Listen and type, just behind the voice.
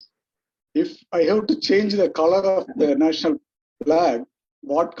if I have to change the color of the national flag,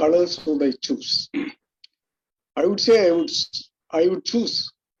 what colors would I choose? I would say I would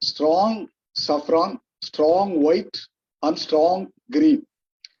choose strong saffron, strong white, and strong green.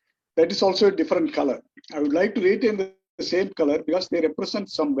 That is also a different color. I would like to retain the same color because they represent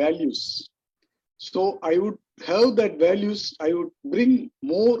some values. So I would have that values. I would bring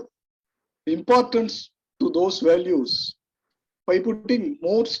more importance to those values by putting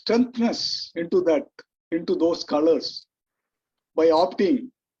more strengthness into those colors, by opting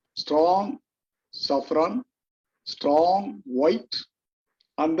strong saffron, strong white,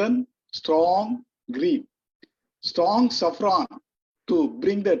 and then strong green. Strong saffron to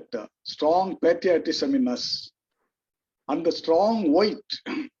bring that strong patriotism in us, and the strong white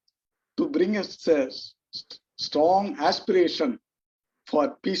to bring us a strong aspiration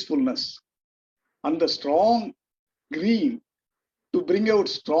for peacefulness, and the strong green to bring out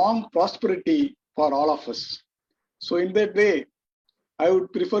strong prosperity for all of us. So in that way, I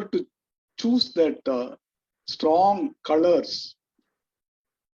would prefer to choose that strong colors,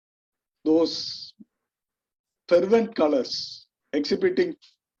 those fervent colors, exhibiting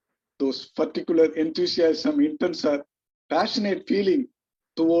those particular enthusiasm, intense, passionate feeling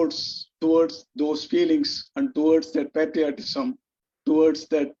towards those feelings, and towards that patriotism, towards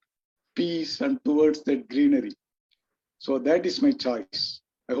that peace, and towards that greenery. So that is my choice.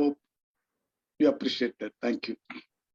 I hope you appreciate that. Thank you.